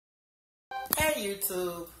Hey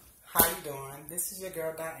YouTube, how you doing? This is your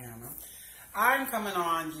girl Diana. I'm coming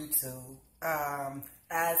on YouTube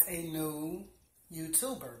as a new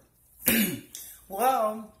YouTuber.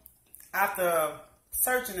 Well, after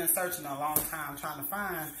searching a long time trying to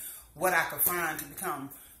find what I could find to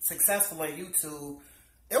become successful at YouTube,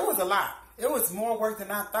 it was a lot. It was more work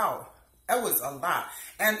than I thought. It was a lot.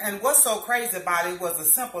 And what's so crazy about it was the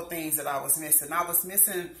simple things that I was missing. I was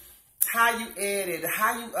missing how you edit,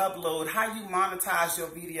 how you upload, how you monetize your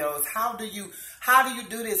videos, how do you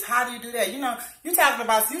do this, how do you do that? You know, you talking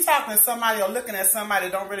to somebody or looking at somebody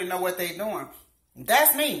that don't really know what they're doing.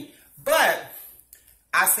 That's me. But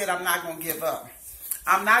I said I'm not going to give up.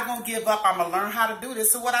 I'm not going to give up. I'm going to learn how to do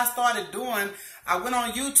this. So what I started doing, I went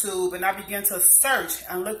on YouTube and I began to search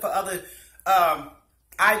and look for other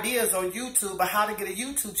ideas on YouTube of how to get a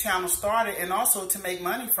YouTube channel started and also to make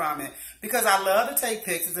money from it. Because I love to take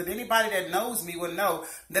pictures, and anybody that knows me will know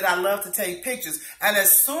that I love to take pictures. And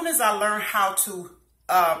as soon as I learn how to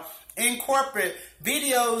incorporate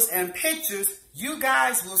videos and pictures, you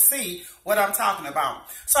guys will see what I'm talking about.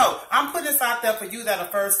 So I'm putting this out there for you that are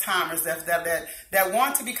first timers, that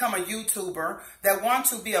want to become a YouTuber, that want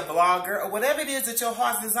to be a blogger, or whatever it is that your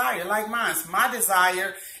heart's desire, like mine. My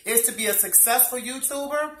desire is to be a successful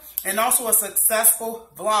YouTuber and also a successful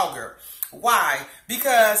vlogger. Why?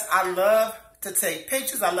 Because I love to take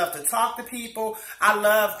pictures. I love to talk to people.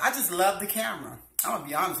 I just love the camera. I'm going to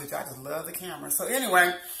be honest with you. I just love the camera. So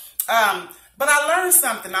anyway, but I learned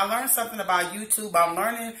something. I learned something about YouTube. I'm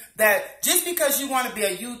learning that just because you want to be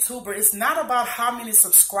a YouTuber, it's not about how many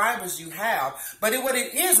subscribers you have, but what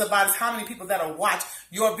it is about is how many people that will watch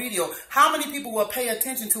your video, how many people will pay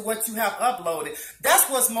attention to what you have uploaded. That's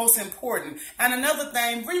what's most important. And another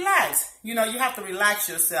thing, relax. You know, you have to relax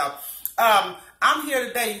yourself. I'm here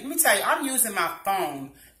today. Let me tell you, I'm using my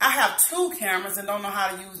phone. I have 2 cameras and don't know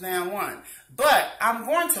how to use damn one. But I'm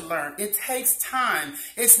going to learn. It takes time.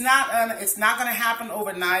 It's not going to happen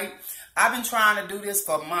overnight. I've been trying to do this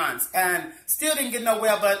for months and still didn't get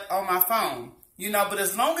nowhere but on my phone. You know, but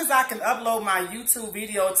as long as I can upload my YouTube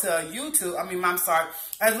video to YouTube,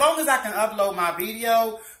 as long as I can upload my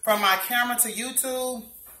video from my camera to YouTube,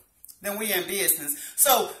 then we in business.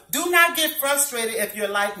 So do not get frustrated if you're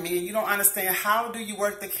like me and you don't understand how do you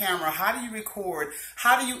work the camera, how do you record,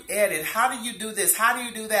 how do you edit, how do you do this, how do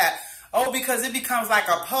you do that? Oh, because it becomes like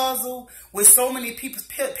a puzzle with so many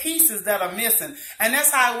pieces that are missing. And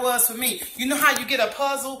that's how it was for me. You know how you get a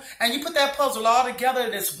puzzle and you put that puzzle all together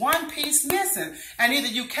and there's one piece missing. And either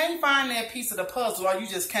you can't find that piece of the puzzle or you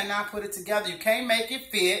just cannot put it together. You can't make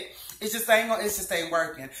it fit. It just ain't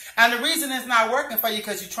working. And the reason it's not working for you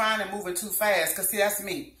because you're trying to move it too fast. Because see, that's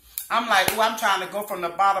me. I'm like, oh, I'm trying to go from the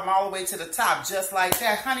bottom all the way to the top just like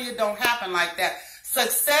that. Honey, it don't happen like that.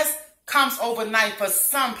 Success comes overnight for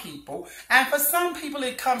some people. And for some people,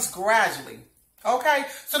 it comes gradually. Okay?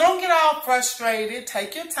 So don't get all frustrated.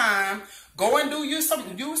 Take your time. Go and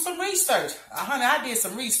do some research. Honey, I did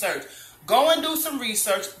some research. Go and do some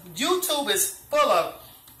research. YouTube is full of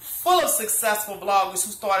successful bloggers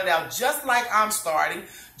who started out just like I'm starting,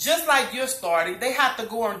 just like you're starting. They have to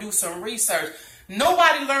go and do some research.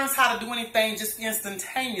 Nobody learns how to do anything just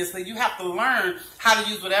instantaneously. You have to learn how to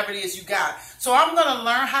use whatever it is you got. So I'm going to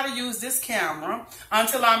learn how to use this camera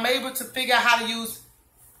until I'm able to figure out how to use,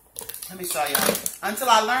 let me show y'all, until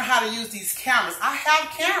I learn how to use these cameras. I have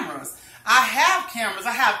cameras.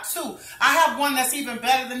 I have 2. I have one that's even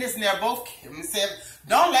better than this, and they're both,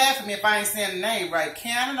 don't laugh at me if I ain't saying the name right.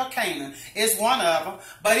 Canon or Canaan. It's one of them.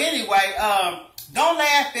 But anyway, don't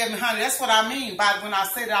laugh at me, honey. That's what I mean by when I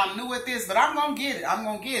say that I'm new at this, but I'm going to get it. I'm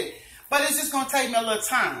going to get it. But it's just going to take me a little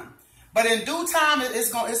time. But in due time,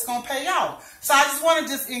 it's going to pay off. So I just want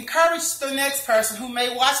to just encourage the next person who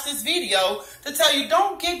may watch this video to tell you,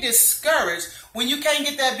 don't get discouraged when you can't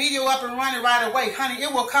get that video up and running right away. Honey,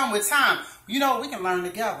 it will come with time. You know, we can learn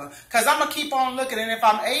together. Because I'm going to keep on looking. And if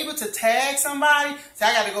I'm able to tag somebody, see,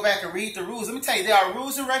 I got to go back and read the rules. Let me tell you, there are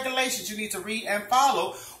rules and regulations you need to read and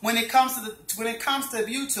follow when it comes to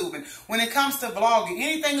YouTubing, when it comes to vlogging,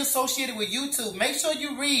 anything associated with YouTube. Make sure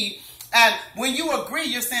you read. And when you agree,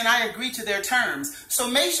 you're saying, I agree to their terms. So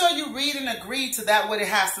make sure you read and agree to that, what it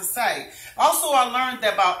has to say. Also, I learned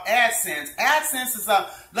that about AdSense. AdSense is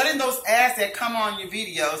letting those ads that come on your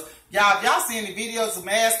videos. Y'all, if y'all see any videos of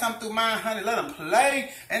ads come through mine, honey, let them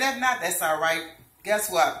play. And if not, that's all right.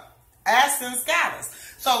 Guess what? AdSense got us.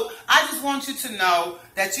 So I just want you to know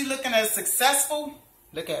that you're looking at a successful,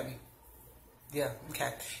 look at me. Yeah,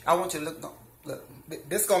 okay. I want you to look,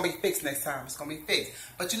 this is going to be fixed next time. It's going to be fixed.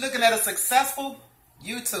 But you're looking at a successful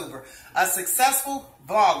YouTuber, a successful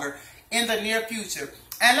vlogger in the near future.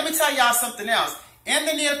 And let me tell y'all something else. in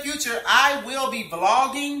the near future, I will be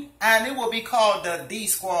vlogging, and it will be called the D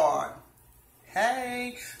Squad.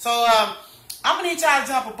 Hey, so I'm gonna need y'all to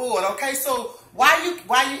jump aboard, okay? So while you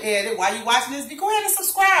edit, while you watching this, go ahead and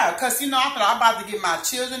subscribe, cause you know I'm about to get my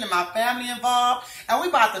children and my family involved, and we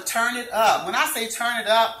about to turn it up. When I say turn it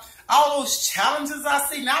up, all those challenges I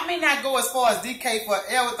see. Now I may not go as far as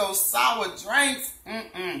DK4L with those sour drinks.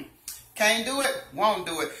 Can't do it, won't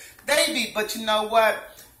do it, baby. But you know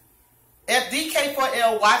what? If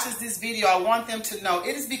DK4L watches this video, I want them to know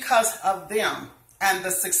it is because of them and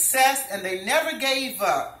the success, and they never gave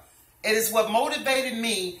up. It is what motivated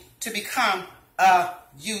me to become a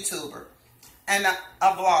YouTuber and a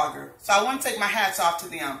vlogger. So I want to take my hats off to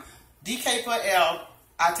them. DK4L,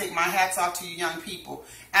 I take my hats off to you young people.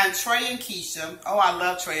 And Trey and Keisha, oh, I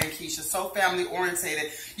love Trey and Keisha, so family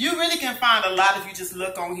orientated. You really can find a lot if you just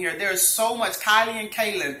look on here. There's so much. Kylie and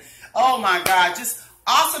Kaylin, oh my God, just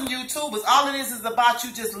awesome YouTubers. All it is about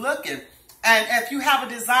you just looking. And if you have a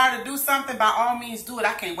desire to do something, by all means do it.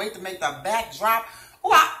 I can't wait to make the backdrop.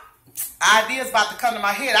 Oh, ideas about to come to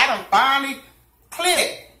my head. I done finally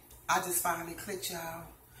clicked. I just finally clicked, y'all.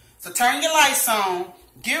 So turn your lights on.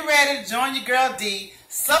 Get ready to join your girl D.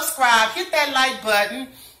 Subscribe. Hit that like button.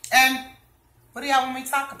 And what do y'all want me to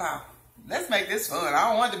talk about? Let's make this fun. I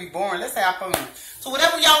don't want it to be boring. Let's have fun. So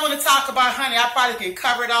whatever y'all want to talk about, honey, I probably can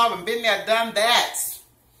cover it all and been there, done that.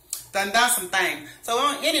 Done some things.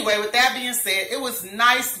 So anyway, with that being said, it was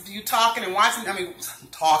nice you talking and watching. I mean,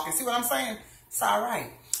 talking. See what I'm saying? It's all right.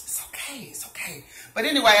 It's okay. It's okay. But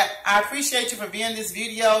anyway, I appreciate you for viewing this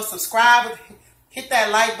video. Subscribe. Hit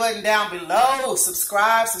that like button down below.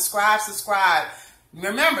 Subscribe, subscribe, subscribe.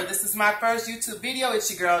 Remember, this is my first YouTube video. It's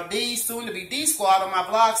your girl D, soon to be D Squad on my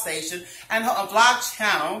vlog station and a vlog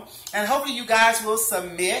channel. And hopefully you guys will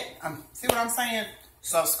submit. See what I'm saying?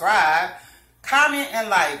 Subscribe, comment, and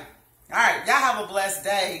like. All right, y'all have a blessed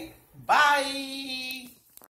day. Bye.